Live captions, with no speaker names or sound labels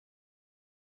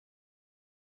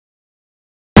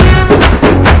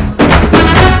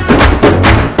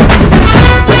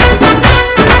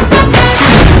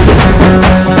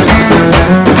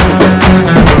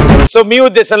So మీ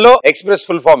ఉద్దేశంలో express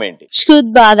full form ఏంటి? శుద్ధ్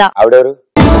బాధ. ఆవిడెవరు?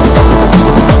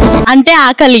 అంటే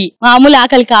ఆకలి, మామూలు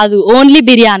ఆకలి కాదు, ఓన్లీ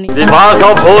బిర్యానీ. విభాగ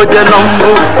భోజనంబు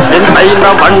ఎంతైన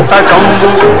వంటకంబు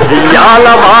ఇయాల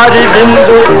వారి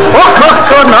విందు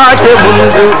ఒక్కొక్క నాటి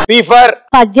ముందు. పీఫర్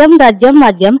పద్యం, గద్యం,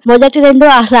 మద్యం. మొదటి రెండు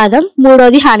ఆహ్లాదం,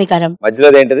 మూడోది హానికరం.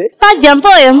 మధ్యలో ఏంటిది? పద్యం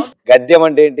పోయం. గద్యం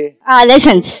అంటే ఏంటి?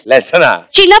 లెసన్స్. లెసనా?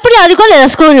 చిన్నప్పుడు చదువుకోలేదా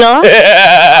స్కూల్లో?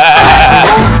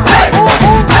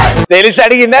 తెలిసి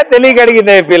అడిగిందా తెలియక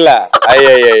అడిగిందా ఈ పిల్ల?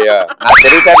 అయ్యయ్యో నా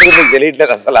తెలియటానికి నీకు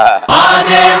తెలియట్లేదు అసలు.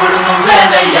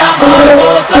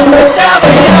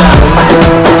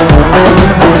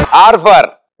 ఆర్ఫర్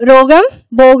రోగం,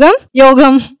 భోగం,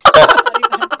 యోగం.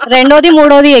 రెండోది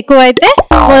మూడోది ఎక్కువైతే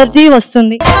మొదటి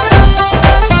వస్తుంది.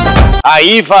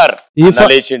 ఈఫర్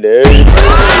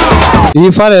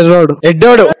ఈఫర్ ఎర్రోడు,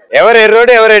 ఎడ్డోడు. ఎవరు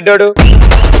ఎర్రోడు ఎవరు ఎడ్డోడు?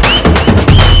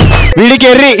 వీడికి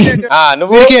ఎర్రి,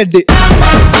 నువ్వు ఎడ్డి.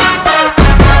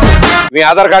 మీ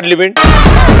Aadhaar card limit.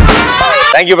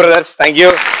 Thank you brothers, thank you.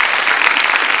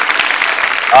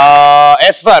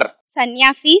 ఎస్ఫర్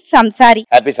సన్యాసి, సంసారి.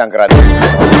 హ్యాపీ సంక్రాంతి.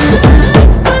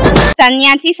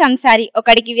 సన్యాసి, సంసారి.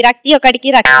 ఒకడికి విరక్తి, ఒకడికి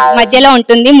రక్తి, మధ్యలో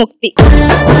ఉంటుంది ముక్తి.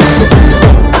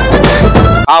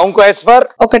 ఇంకో ఎస్ఫర్.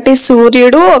 ఒకటి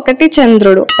సూర్యుడు, ఒకటి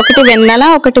చంద్రుడు, ఒకటి వెన్నెల,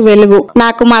 ఒకటి వెలుగు.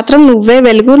 నాకు మాత్రం నువ్వే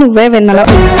వెలుగు, నువ్వే వెన్నెల.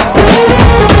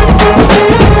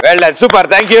 Well done, super,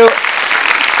 thank you.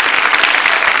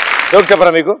 Joke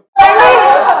చెప్పరా మీకు?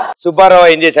 సుబ్బారావు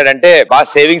ఏం చేశాడంటే బాగా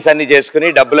సేవింగ్స్ అన్ని చేసుకుని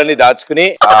డబ్బులన్నీ దాచుకుని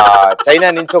చైనా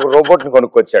నుంచి ఒక రోబోట్ ని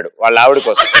కొనుక్కొచ్చాడు వాళ్ళ ఆవిడ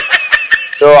కోసం.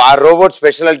 సో ఆ రోబోట్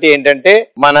స్పెషాలిటీ ఏంటంటే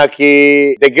మనకి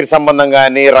దగ్గర సంబంధం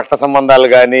గాని రక్త సంబంధాలు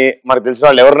గాని మనకు తెలిసిన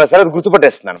వాళ్ళు ఎవరున్నా సరే అది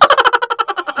గుర్తుపట్టేస్తున్నాను.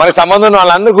 మనకి సంబంధం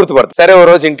వాళ్ళందరూ గుర్తుపడతారు. సరే ఓ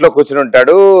రోజు ఇంట్లో కూర్చుని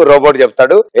ఉంటాడు, రోబోట్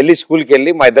చెప్తాడు వెళ్ళి స్కూల్ కి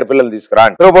వెళ్ళి మా ఇద్దరు పిల్లల్ని తీసుకురా.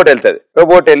 రోబోట్ వెళ్తాది.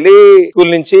 రోబోట్ వెళ్ళి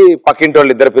స్కూల్ నుంచి పక్కింటి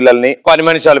వాళ్ళు ఇద్దరు పిల్లల్ని, పని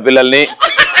మనిషి వాళ్ళ పిల్లల్ని,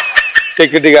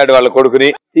 సెక్యూరిటీ గార్డ్ వాళ్ళ కొడుకుని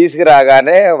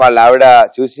తీసుకురాగానే వాళ్ళ ఆవిడ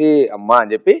చూసి అమ్మా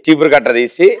అని చెప్పి చీపురు కట్ట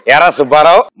తీసి, ఎరా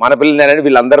సుబ్బారావు మన పిల్లలు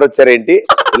వీళ్ళందరూ వచ్చారేంటి,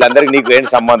 వీళ్ళందరికి నీకు ఏంటి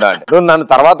సంబంధం అంటే, నువ్వు నన్ను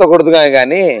తర్వాత కొడుతుగా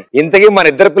గానీ ఇంతకీ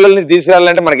మన ఇద్దరు పిల్లల్ని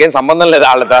తీసుకురావాలంటే మనకేం సంబంధం లేదు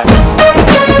వాళ్ళతో.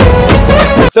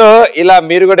 సో ఇలా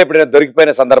మీరు కూడా ఎప్పుడైనా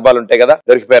దొరికిపోయిన సందర్భాలు ఉంటాయి కదా,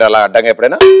 దొరికిపోయారు అలా అడ్డంగా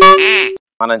ఎప్పుడైనా?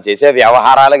 మనం చేసే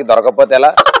వ్యవహారాలకి దొరకపోతే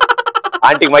ఎలా?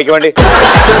 ఆంటీకి మైక్ ఇవ్వండి.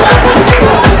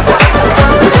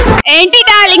 ఏంటి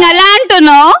డార్లింగ్ అలా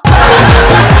అంటున్నావు?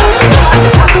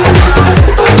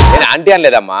 నేను ఆంటీ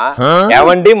అనలేదమ్మా,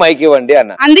 ఏవండి మైక్ ఇవ్వండి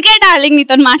అన్న. అందుకే డార్లింగ్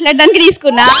నీతో మాట్లాడడానికి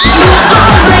తీసుకున్నా.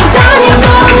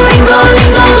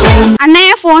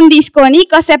 అన్నయ్య ఫోన్ తీసుకొని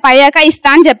కాసేపు అయ్యాక ఇస్తా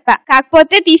అని చెప్పా.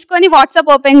 కాకపోతే తీసుకొని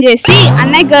వాట్సాప్ ఓపెన్ చేసి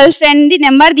అన్నయ్య గర్ల్ ఫ్రెండ్ ది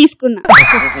నెంబర్ తీసుకున్నా.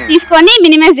 తీసుకొని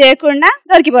మినిమైజ్ చేయకుండా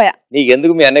దొరికిపోయా.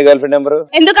 నీకెందుకు మీ అన్నయ్య గర్ల్ ఫ్రెండ్ నెంబర్?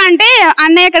 ఎందుకంటే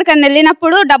అన్నయ్య ఎక్కడికన్నా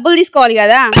వెళ్ళినప్పుడు డబ్బులు తీసుకోవాలి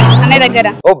కదా అన్నయ్య దగ్గర.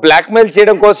 ఓ బ్లాక్ మెయిల్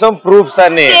చేయడం కోసం ప్రూఫ్స్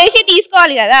అన్ని చేసి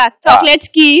తీసుకోవాలి కదా,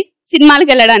 చాక్లెట్స్ కి, సినిమాలకు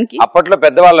వెళ్ళడానికి. అప్పట్లో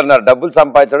పెద్దవాళ్ళు అన్నారు డబ్బులు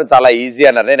సంపాదించడం చాలా ఈజీ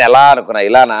అన్నారు. నేను ఎలా అనుకున్నా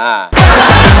ఇలానా?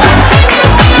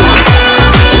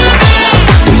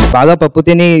 బాగా పప్పు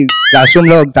తిని క్లాస్ రూమ్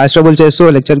లో క్లాస్ ట్రబుల్ చేస్తూ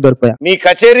లెక్చర్ దొరికిపోయా. మీ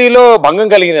కచేరీలో భంగం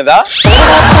కలిగినదా?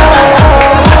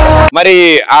 మరి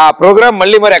ఆ ప్రోగ్రామ్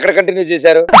మళ్ళీ మరి ఎక్కడ కంటిన్యూ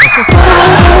చేశారు?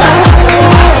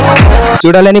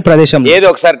 చూడాలని ప్రదేశం ఏదో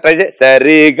ఒకసారి ట్రై చేయి.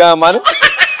 సరిగా మనం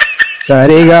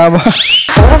సరిగా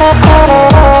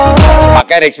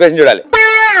పక్కన ఎక్స్ప్రెషన్ చూడాలి.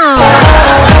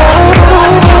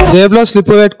 జేబులో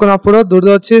స్లిప్ పెట్టుకున్నప్పుడు దురద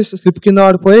వచ్చి స్లిప్ కింద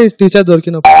పడిపోయి టీచర్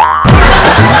దొరికినప్పుడు.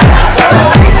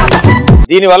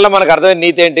 దీని వల్ల మనకు అర్థమైన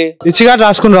నీతి ఏంటి? రిచిగా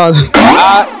రాసుకుని రాదు.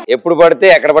 ఎప్పుడు పడితే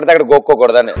ఎక్కడ పడితే అక్కడ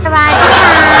గోక్కోకూడదని.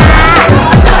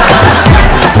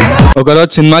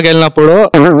 ఒకరోజు సినిమాకి వెళ్ళినప్పుడు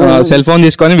సెల్ ఫోన్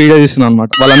తీసుకొని వీడియో తీస్తున్నాను అనమాట.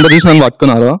 వాళ్ళందరూ చూసి నన్ను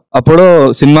పట్టుకున్నారు. అప్పుడు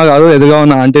సినిమా కాదు ఎదురుగా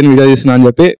ఉన్న ఆంటీని వీడియో తీస్తున్నా అని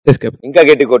చెప్పి ఎస్కేప్. ఇంకా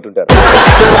గట్టి కొట్టుంటారు.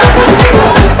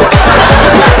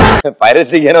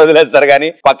 పైరసీ అని వదిలేస్తారు కానీ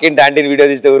పక్కింటి ఆంటీని వీడియో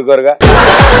తీస్తే ఊరుకోరుగా.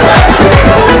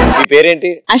 మీ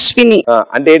పేరేంటి? అశ్విని.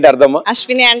 అంటే ఏంటి అర్థమ్మా?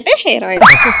 అశ్విని అంటే హెయిర్ ఆయిల్.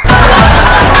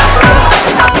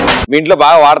 మీ ఇంట్లో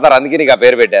బాగా వాడతారు అందుకే నీకు ఆ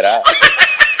పేరు పెట్టారా?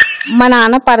 మా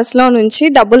నాన్న పర్సులో నుంచి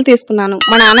డబ్బులు తీసుకున్నాను.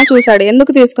 మా నాన్న చూసాడు.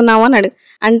 ఎందుకు తీసుకున్నావు అని అడిగి,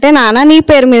 అంటే నాన్న నీ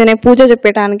పేరు మీదనే పూజ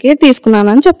చెప్పడానికి తీసుకున్నాను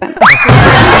అని చెప్పాను.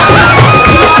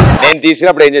 నేను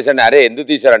తీసుకున్నప్పుడు ఏం చేశాను, అరే ఎందుకు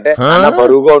తీసారంటే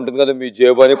బరువుగా ఉంటుంది కదా మీ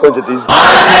జేబు అని కొంచెం తీసు.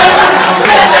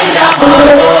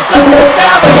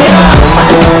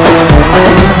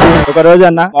 ఒక రోజు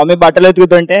అన్న మమ్మీ బట్టలు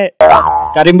ఎత్తుకుతుంటే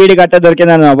కరింబీడి కట్ట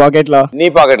దొరికింది అన్న పాకెట్ లో. నీ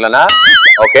పాకెట్ లోనా?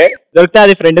 ఓకే. దొరికితే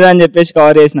అది ఫ్రెండ్ అని చెప్పేసి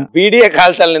కవర్ చేసిన. బీడీఏ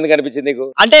కాల్చాలని ఎందుకు అనిపించింది నీకు?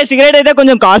 అంటే సిగరెట్ అయితే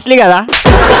కొంచెం కాస్ట్లీ కదా.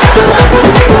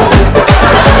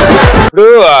 ఇప్పుడు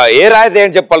ఏ రాయితీ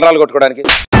ఏం చెప్పాలి రాళ్ళు కొట్టుకోవడానికి?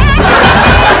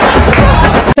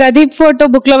 ప్రదీప్ ఫోటో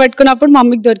బుక్ లో పెట్టుకున్నప్పుడు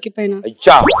మమ్మీకి దొరికిపోయినా.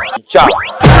 ఇచ్చా ఇచ్చా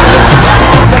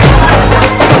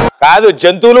కాదు,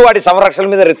 జంతువులు వాటి సంరక్షణ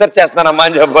మీద రీసెర్చ్ చేస్తానమ్మా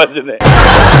అని చెప్పాల్సిందే.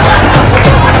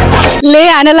 లే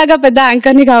అనలాగా పెద్ద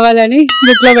యాంకర్ ని కావాలని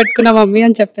బుక్ లో పెట్టుకున్నా మమ్మీ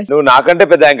అని చెప్పేసి. నువ్వు నాకంటే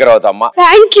పెద్ద యాంకర్ అవుతామ్మా.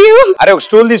 Thank you. అరే ఒక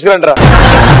స్టూల్ తీసుకురండి రా.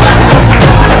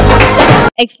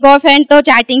 ఎక్స్ బాయ్ ఫ్రెండ్ తో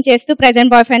చాటింగ్ చేస్తూ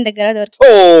ప్రెసెంట్ బాయ్ ఫ్రెండ్ దగ్గర దొరికి. ఓ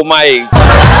మై,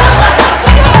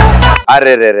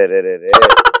 అరే రే రే రే రే,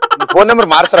 ఫోన్ నెంబర్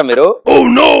మార్చరా మీరు?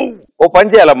 ఓ పని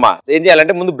చేయాలమ్మా, ఏం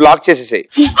చేయాలంటే ముందు బ్లాక్ చేసేసాయి.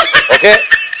 ఓకే,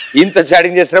 ఇంత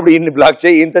చాటింగ్ చేసినప్పుడు ఇన్ని బ్లాక్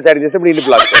చేయి, ఇంత చాటింగ్ చేసినప్పుడు ఇన్ని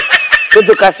బ్లాక్ చేయి.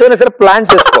 కొంచెం కష్టమైనా సరే ప్లాన్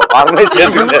చేసుకో, ఆర్గనైజ్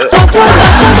చేసుకుంటే.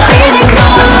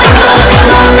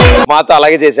 మాతో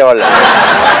అలాగే చేసేవాళ్ళు.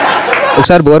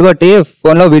 ఒకసారి బోర్ కొట్టి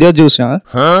ఫోన్ లో వీడియో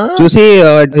చూసి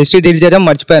హిస్టరీ డిలీట్ చేయడం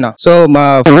మర్చిపోయినా. సో మా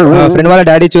ఫ్రెండ్ వాళ్ళ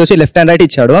డాడీ చూసి లెఫ్ట్ అండ్ రైట్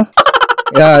ఇచ్చాడు.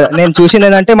 నేను చూసింది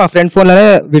ఏంటంటే మా ఫ్రెండ్ ఫోన్ లోనే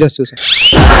వీడియోస్ చూసాను.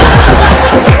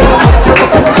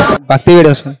 భక్తి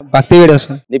వీడియోస్.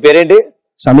 నీ పేరేంటి?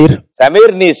 సమీర్.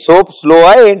 సమీర్, నీ సోప్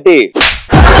స్లోవా ఏంటి?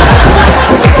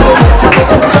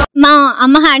 మా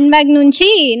అమ్మ హ్యాండ్ బ్యాగ్ నుంచి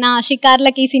నా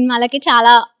షికార్లకి సినిమాలకి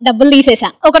చాలా డబ్బులు తీసేసా.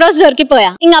 ఒక రోజు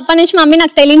దొరికిపోయా. ఇంకా అప్పటి నుంచి మమ్మీ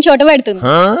నాకు తెలియని చోట పెడుతుంది.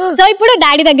 సో ఇప్పుడు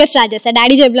డాడీ దగ్గర స్టార్ట్ చేస్తా.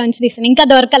 డాడీ జేబులో నుంచి తీస్తాను, ఇంకా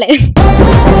దొరకలే.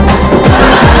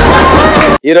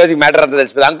 ఈ రోజు మ్యాటర్ అంతా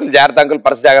తెలిసిపోయింది. అంకుల్ జాగ్రత్త, అంకుల్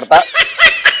పర్స్ జాగ్రత్త.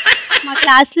 మా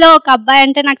క్లాస్ లో ఒక అబ్బాయి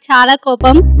అంటే నాకు చాలా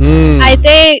కోపం.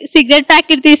 అయితే సిగరెట్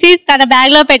ప్యాకెట్ తీసి తన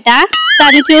బ్యాగ్ లో పెట్టా.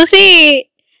 తను చూసి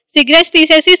సిగరెట్స్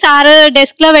తీసేసి సార్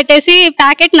డెస్క్ లో పెట్టేసి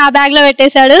ప్యాకెట్ నా బ్యాగ్ లో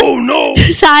పెట్టేశాడు.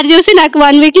 సార్ చూసి నాకు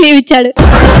 1 వీక్ లీవ్ ఇచ్చాడు.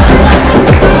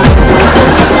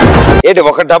 ఏంటి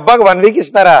ఒక డబ్బాకి 1 వీక్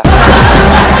ఇస్తున్నారా?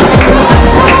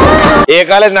 ఏ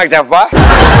కాలేజ్ నాకు చెప్పా,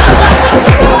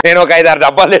 నేను ఒక 5-6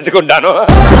 డబ్బాలు తెచ్చుకుంటాను.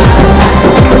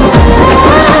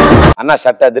 అన్న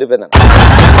షర్ట్ అదిరిపోయింది.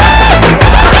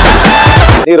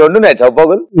 నీ 2 ఉన్నాయి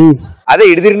చౌపాగులు. అదే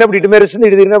ఇటు తిరిగినప్పుడు ఇటు మెరుస్తుంది,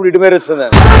 ఇటు తిరిగినప్పుడు ఇటు మెరుస్తుంది.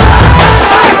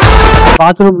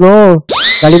 బాత్రూమ్ లో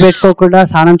గడి పెట్టుకోకుండా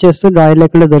స్నానం చేస్తూ డ్రాయర్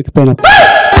లేకుండా దొరికిపోయినా.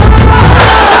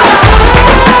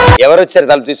 ఎవరు వచ్చారు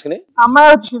తలుపు తీసుకుని? అమ్మాయి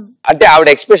వచ్చింది. అంటే ఆవిడ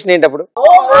ఎక్స్ప్రెషన్ ఏంటి అప్పుడు?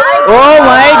 Oh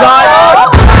my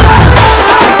God.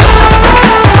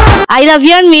 I love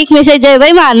you అని మీకు మెసేజ్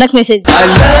అయిపోయి మా అన్నకు మెసేజ్.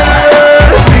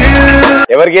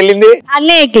 ఎవరికి వెళ్ళింది?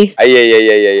 అన్నయ్యకి.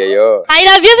 అయ్యో I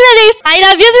love you Pradeep, I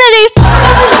love you Pradeep.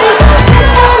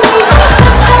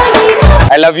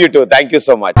 I love you two, thank you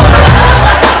so much.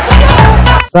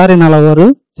 Sorry నా లవరు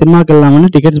సినిమాకి వెళ్దామని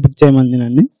టికెట్స్ బుక్ చేయమంది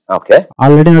నన్ను. ఓకే,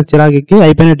 ఆల్రెడీ నాకు చిరాకి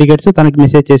అయిపోయిన టికెట్స్ తనకి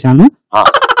మెసేజ్ చేశాను.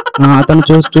 అతను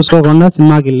చూసుకోకుండా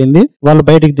సినిమాకి వెళ్ళింది. వాళ్ళు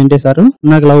బయటికి తింటేశారు.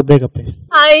 నాకు లవ్ బ్రేకప్ అయ్యింది.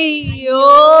 అయ్యో,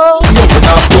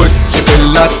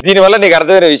 దీని వల్ల నీకు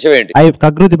అర్థమైన విషయం ఏంటి?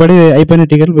 కకృతి పడి అయిపోయిన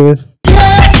టికెట్లు.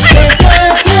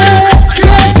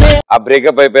 ఆ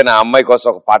బ్రేకప్ అయిపోయిన అమ్మాయి కోసం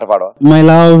ఒక పాట పాడవా? My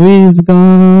love is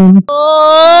gone.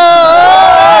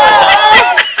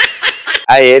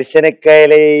 ఆ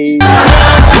ఏర్శనక్కాయలే.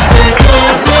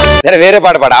 సరే వేరే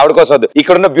పాట పాడు, ఆవిడ కోసం వద్దు,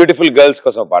 ఇక్కడ ఉన్న బ్యూటిఫుల్ గర్ల్స్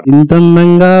కోసం పాడు. ఇంత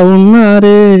అందంగా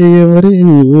ఉన్నారే ఎవరి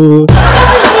నువ్వు.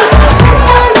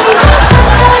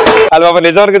 అది బాబా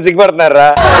నిజానికి సిగ్గుపడుతున్నారా?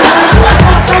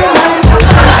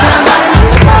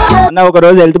 అన్న ఒక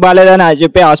రోజు హెల్త్ బాగాలేదని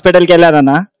చెప్పి హాస్పిటల్కి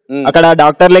వెళ్ళానన్న. అక్కడ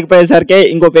డాక్టర్ లేకపోయేసరికి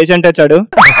ఇంకో పేషెంట్ వచ్చాడు.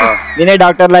 నేనే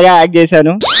డాక్టర్ లాగా యాక్ట్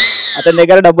చేశాను. అతని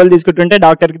దగ్గర డబ్బులు తీసుకుంటుంటే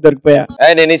డాక్టర్ కి దొరికిపోయా.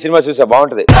 నేను ఈ సినిమా చూసా,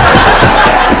 బాగుంటది.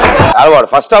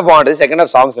 ఫస్ట్ హాఫ్ బాగుంటది, సెకండ్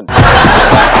హాఫ్ సాంగ్స్ ఉంటాయి.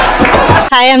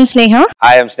 Hi I'm Sneha.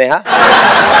 Hi I'm స్నేహ.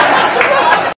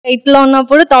 ఇట్లా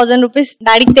ఉన్నప్పుడు 1000 రూపీస్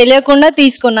డాడీకి తెలియకుండా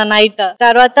తీసుకున్నా నైట్.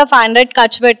 తర్వాత 500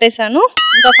 ఖర్చు పెట్టేశాను.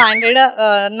 ఇంకా 500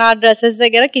 నా డ్రెస్సెస్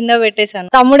దగ్గర కింద పెట్టేశాను.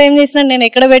 తమ్ముడు ఏం చేసినా నేను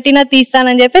ఎక్కడ పెట్టినా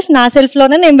తీస్తానని చెప్పేసి నా సెల్ఫ్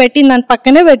లోనే నేను పెట్టిన దాని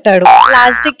పక్కనే పెట్టాడు.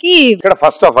 లాస్ట్ కి ఇక్కడ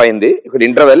ఫస్ట్ హాఫ్ అయింది, ఇక్కడ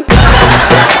ఇంటర్వెల్.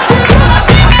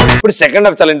 ఇప్పుడు సెకండ్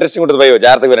హాఫ్ చాలా ఇంట్రెస్టింగ్ ఉంటుంది. భయో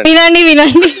జాగ్రత్తగా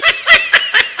వినండి.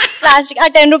 లాస్ట్ ఆ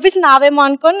 10 రూపీస్ నావేమో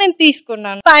అనుకోని నేను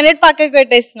తీసుకున్నాను. 500 పక్కకి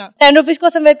పెట్టేసిన. 10 రూపీస్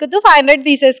కోసం వెతుకుతూ 500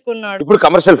 తీసేసుకున్నాడు. ఇప్పుడు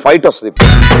కమర్షియల్ ఫైట్ వస్తుంది.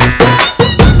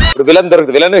 ఇప్పుడు విలన్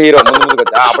దొరుకుతుంది, విలన్ హీరో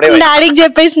అప్పుడే డాడీకి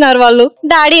చెప్పేసినారు వాళ్ళు.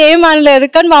 డాడీ ఏం అనలేదు,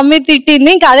 కానీ మమ్మీ తిట్టింది.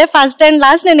 ఇంకా అదే ఫస్ట్ అండ్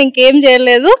లాస్ట్, నేను ఇంకేం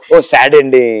చేయలేదు. ఓ సాడ్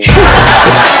అండి.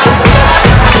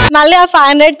 మళ్ళీ ఆ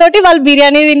 500 తోటి వాళ్ళు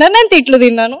బిర్యానీ తిన్నారు, నేను తిట్లు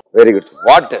తిన్నాను. Very good.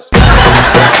 వాట్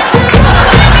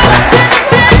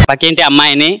పక్కింటి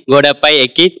అమ్మాయిని గోడపై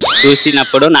ఎక్కి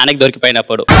చూసినప్పుడు నాన్నకి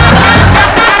దొరికిపోయినప్పుడు.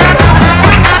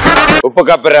 ఉప్పు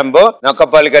కప్పు రంబు నొక్క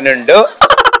పలుక నుండు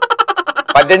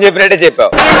పద్యం చెప్పినట్టే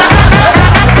చెప్పావు.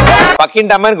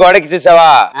 పక్కింటి అమ్మాయిని గోడకి చూసావా?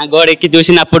 గోడెక్కి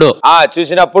చూసినప్పుడు.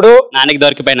 చూసినప్పుడు నాన్నకి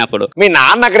దొరికిపోయినప్పుడు. మీ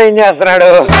నాన్న అక్కడ ఏం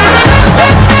చేస్తున్నాడు?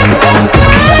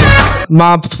 మా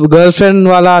గర్ల్ ఫ్రెండ్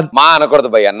వాళ్ళ మా అనకూడదు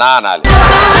భయ్య, నా అనాలి.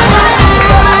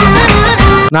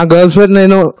 నా గర్ల్ ఫ్రెండ్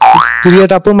నేను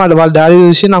తిరిగేటప్పుడు వాళ్ళ డాడీ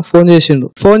చూసి నాకు ఫోన్ చేసిండు.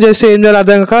 ఫోన్ చేసి ఏం చేయాలి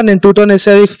అర్థం కాక నేను 2 టౌన్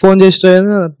ఎస్ఐ ఫోన్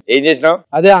చేసిన. ఏం చేసినావు?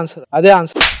 అదే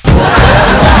ఆన్సర్.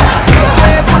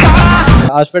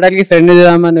 హాస్పిటల్ కి ఫ్రెండ్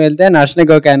చేద్దామని వెళ్తే నర్స్ ని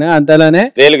గోకాను. అంతలోనే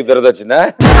వేలుకి దొరదొచ్చిందా?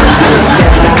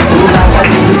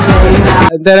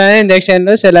 అంతలోనే ఇంజక్షన్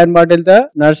సెలైన్ బాటిల్ తో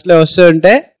నర్స్ లో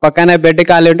వస్తుంటే పక్కన బెడ్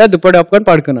ఖాళీ ఉంటే దుప్పటి ఒప్పుకొని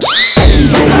పడుకున్నాను.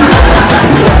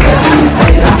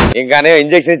 ఇంకానే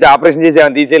ఇంజక్షన్ ఇచ్చి ఆపరేషన్ చేసి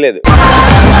ఏమైనా తీసేయలేదు.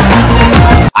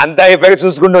 అంతా అయిపోయి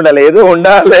చూసుకుంటూ ఉండాలి, ఏదో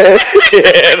ఉండాలి.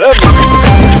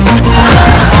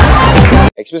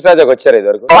 ఎక్స్ప్రెస్ రాజాకి వచ్చారు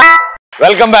ఇదివరకు.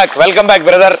 Welcome back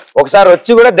brother. ఒకసారి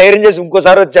వచ్చి కూడా ధైర్యం చేసి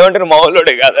ఇంకోసారి వచ్చావంటే నువ్వు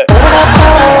మామూలుడే కాదు.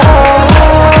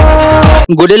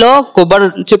 గుడిలో కొబ్బరి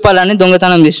చిప్పాలని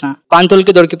దొంగతనం చేసిన,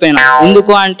 పంతులకి దొరికిపోయినా.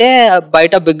 ఎందుకు అంటే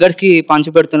బయట బిగ్గర్స్ కి పంచి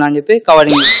పెడుతున్నా అని చెప్పి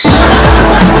కవరింగ్.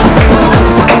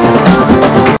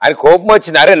 అని కోపం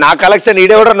వచ్చింది. అరే నా కలెక్షన్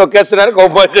ఈడే కూడా నొక్కేస్తున్నారు,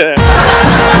 కోపం వచ్చింది.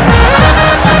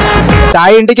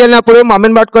 తాయి ఇంటికి వెళ్ళినప్పుడు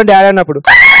మమ్మీని పట్టుకొని డాడీ అన్నప్పుడు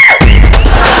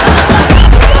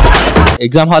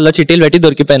ఎగ్జామ్ హాల్లో చిట్టీలు పెట్టి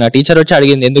దొరికిపోయినా. టీచర్ వచ్చి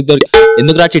అడిగింది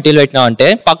ఎందుకురా చిట్టీలు పెట్టినావు అంటే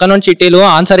పక్క నుంచి చిట్టీలు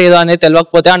ఆన్సర్ ఏదో అనేది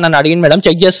తెలియకపోతే నన్ను అడిగింది మేడం,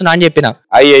 చెక్ చేస్తున్నా అని చెప్పిన.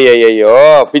 అయ్యో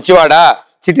పిచ్చివాడా,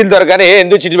 చిట్టీలు దొరకని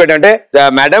ఎందుకు చిట్టి పెట్టా అంటే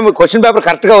మేడం క్వశ్చన్ పేపర్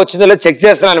కరెక్ట్ గా వచ్చిందో లేదో చెక్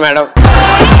చేస్తున్నాను మేడం.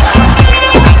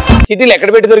 చిట్టీలు ఎక్కడ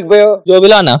పెట్టి దొరికిపోయావు?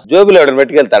 జోబులో అన్న. జోబులో ఎవడు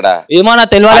పెట్టుకెళ్తాడా? ఏమో నా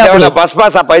తెలియాలి. బస్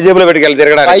పాస్ ఆ పై జేబులో పెట్టుకెళ్ళి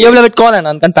తిరగడానికి. పై జేబులో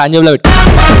పెట్టుకోవాలన్నా, అందుకని ప్యాన్ జేబులో పెట్టు.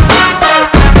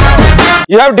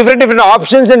 You have different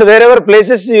options and wherever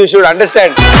places you should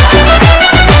understand.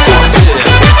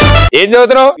 ఏం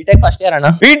చదువుతున్నావు? బీటెక్ ఫస్ట్ ఇయర్ అన్న.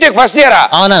 బీటెక్ ఫస్ట్ ఇయరా?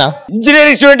 అవునా.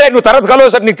 ఇంజనీరింగ్ స్టూడెంట్ నువ్వు తర్వాత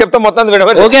కలవు సార్, నీకు చెప్తా మొత్తం.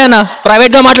 ఓకే అన్న,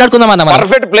 ప్రైవేట్ గా మాట్లాడుకుందాం అన్న.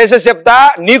 పర్ఫెక్ట్ ప్లేసెస్ చెప్తా,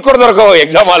 నీకు కూడా దొరకవు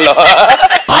ఎగ్జామ్ హాల్లో.